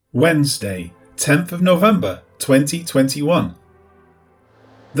Wednesday, 10th of November, 2021.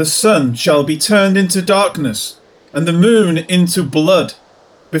 The sun shall be turned into darkness, and the moon into blood,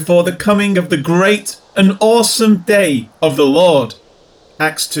 before the coming of the great and awesome day of the Lord.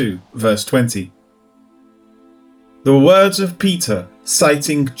 Acts 2, verse 20. The words of Peter,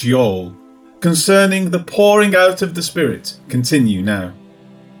 citing Joel, concerning the pouring out of the Spirit, continue now.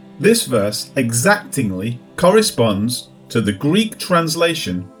 This verse exactingly corresponds to the Greek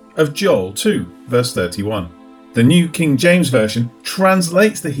translation of Joel 2, verse 31. The New King James Version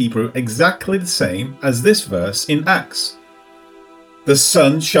translates the Hebrew exactly the same as this verse in Acts. The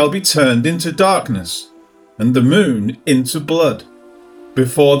sun shall be turned into darkness, and the moon into blood,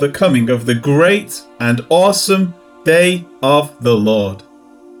 before the coming of the great and awesome day of the Lord.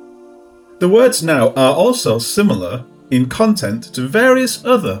 The words now are also similar in content to various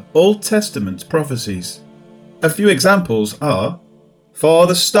other Old Testament prophecies. A few examples are, "For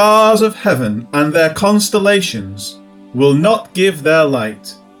the stars of heaven and their constellations will not give their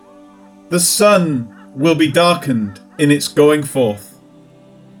light. The sun will be darkened in its going forth,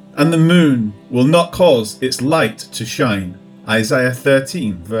 and the moon will not cause its light to shine." Isaiah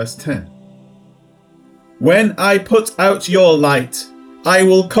 13, verse 10. "When I put out your light, I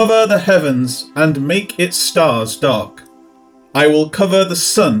will cover the heavens and make its stars dark. I will cover the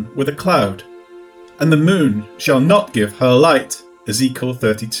sun with a cloud, and the moon shall not give her light." Ezekiel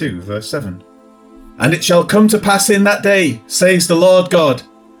 32, verse 7. "And it shall come to pass in that day, says the Lord God,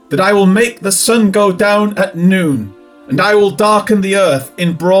 that I will make the sun go down at noon, and I will darken the earth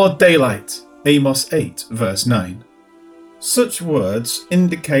in broad daylight." Amos 8, verse 9. Such words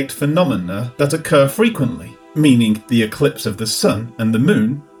indicate phenomena that occur frequently, meaning the eclipse of the sun and the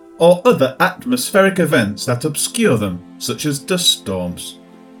moon, or other atmospheric events that obscure them, such as dust storms.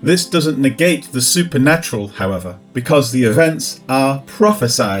 This doesn't negate the supernatural, however, because the events are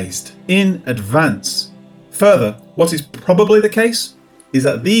prophesied in advance. Further, what is probably the case is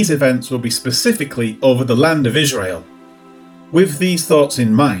that these events will be specifically over the land of Israel. With these thoughts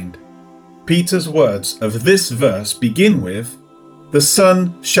in mind, Peter's words of this verse begin with, "The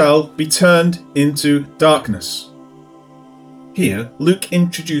sun shall be turned into darkness." Here, Luke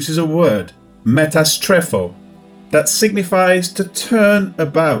introduces a word, metastrepho, that signifies to turn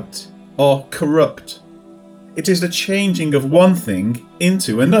about or corrupt. It is the changing of one thing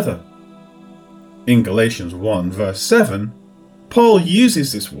into another. In Galatians 1 verse 7, Paul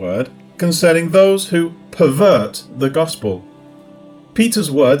uses this word concerning those who pervert the gospel. Peter's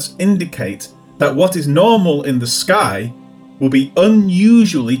words indicate that what is normal in the sky will be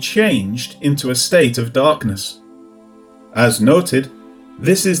unusually changed into a state of darkness. As noted,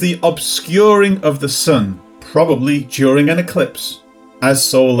 this is the obscuring of the sun, probably during an eclipse. As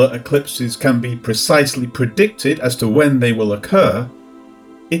solar eclipses can be precisely predicted as to when they will occur,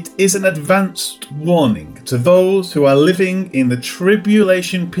 it is an advanced warning to those who are living in the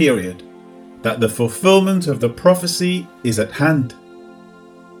tribulation period that the fulfillment of the prophecy is at hand.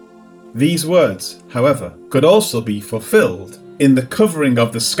 These words, however, could also be fulfilled in the covering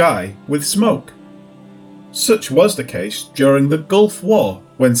of the sky with smoke. Such was the case during the Gulf War,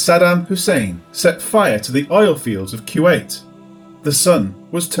 when Saddam Hussein set fire to the oil fields of Kuwait. The sun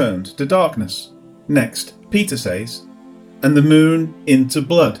was turned to darkness. Next, Peter says, "and the moon into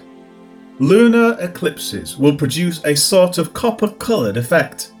blood." Lunar eclipses will produce a sort of copper-coloured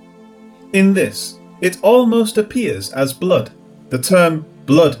effect. In this, it almost appears as blood. The term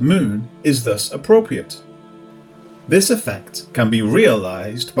blood moon is thus appropriate. This effect can be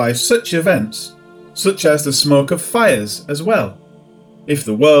realised by such events, such as the smoke of fires as well. If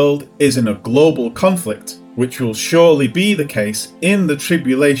the world is in a global conflict, which will surely be the case in the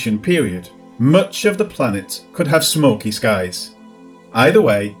tribulation period, much of the planet could have smoky skies. Either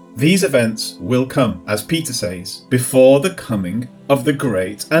way, these events will come, as Peter says, before the coming of the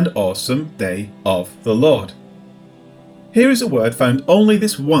great and awesome day of the Lord. Here is a word found only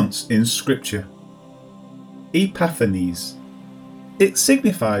this once in Scripture. Epiphanes. It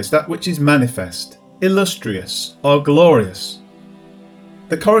signifies that which is manifest, illustrious, or glorious.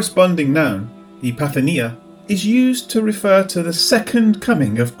 The corresponding noun, epiphania, is used to refer to the second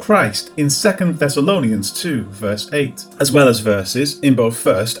coming of Christ in 2 Thessalonians 2 verse 8, as well as verses in both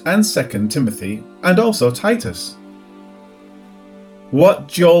 1 and 2 Timothy and also Titus. What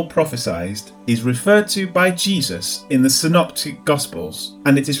Joel prophesied is referred to by Jesus in the Synoptic Gospels,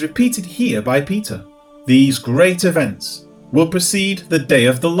 and it is repeated here by Peter. These great events will precede the day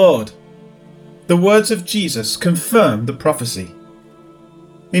of the Lord. The words of Jesus confirm the prophecy.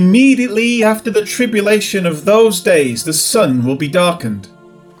 "Immediately after the tribulation of those days, the sun will be darkened,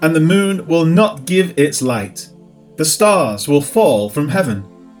 and the moon will not give its light. The stars will fall from heaven,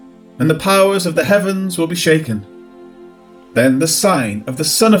 and the powers of the heavens will be shaken. Then the sign of the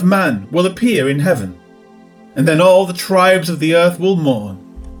Son of Man will appear in heaven, and then all the tribes of the earth will mourn,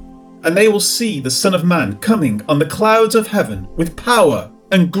 and they will see the Son of Man coming on the clouds of heaven with power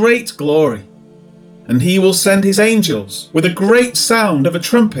and great glory. And he will send his angels with a great sound of a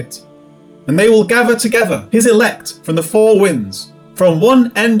trumpet, and they will gather together his elect from the four winds, from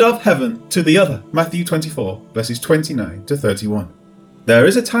one end of heaven to the other. Matthew 24, verses 29 to 31. There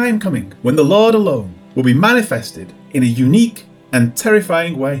is a time coming when the Lord alone will be manifested in a unique and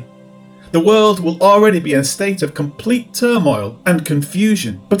terrifying way. The world will already be in a state of complete turmoil and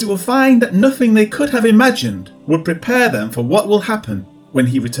confusion, but it will find that nothing they could have imagined would prepare them for what will happen when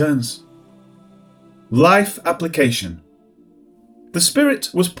he returns. Life application. The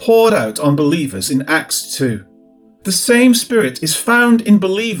Spirit was poured out on believers in Acts 2. The same Spirit is found in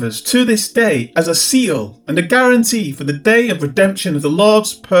believers to this day as a seal and a guarantee for the day of redemption of the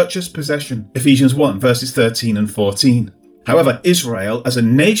Lord's purchased possession. Ephesians 1 verses 13 and 14. However, Israel as a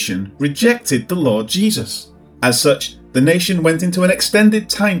nation rejected the Lord Jesus. As such, the nation went into an extended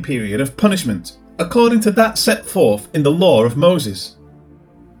time period of punishment, according to that set forth in the law of Moses.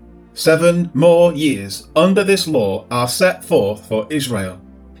 7 more years under this law are set forth for Israel.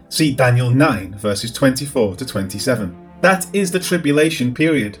 See Daniel 9 verses 24 to 27. That is the tribulation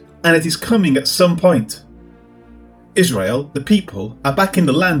period, and it is coming at some point. Israel, the people, are back in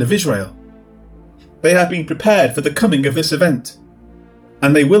the land of Israel. They have been prepared for the coming of this event,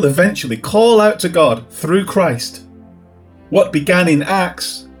 and they will eventually call out to God through Christ. What began in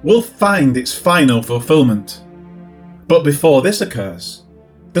Acts will find its final fulfillment. But before this occurs,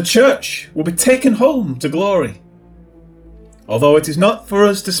 the church will be taken home to glory. Although it is not for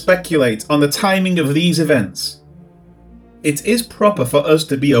us to speculate on the timing of these events, it is proper for us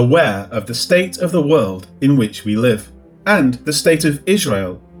to be aware of the state of the world in which we live, and the state of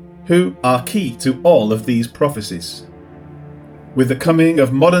Israel, who are key to all of these prophecies. With the coming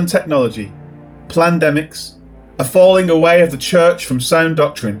of modern technology, pandemics, a falling away of the church from sound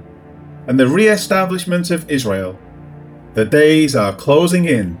doctrine, and the re-establishment of Israel, the days are closing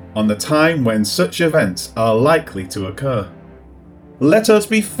in on the time when such events are likely to occur. Let us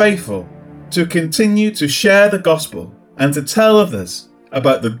be faithful to continue to share the gospel and to tell others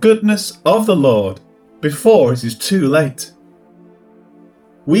about the goodness of the Lord before it is too late.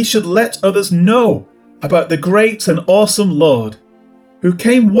 We should let others know about the great and awesome Lord who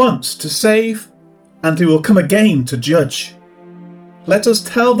came once to save and who will come again to judge. Let us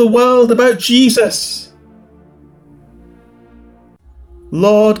tell the world about Jesus.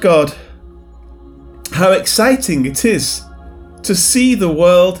 Lord God, how exciting it is to see the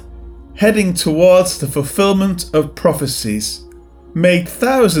world heading towards the fulfillment of prophecies made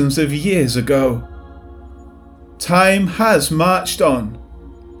thousands of years ago. Time has marched on,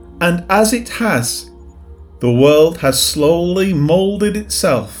 and as it has, the world has slowly moulded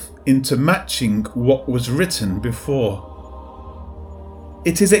itself into matching what was written before.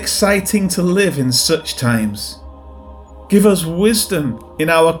 It is exciting to live in such times. Give us wisdom in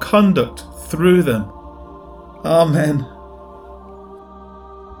our conduct through them. Amen.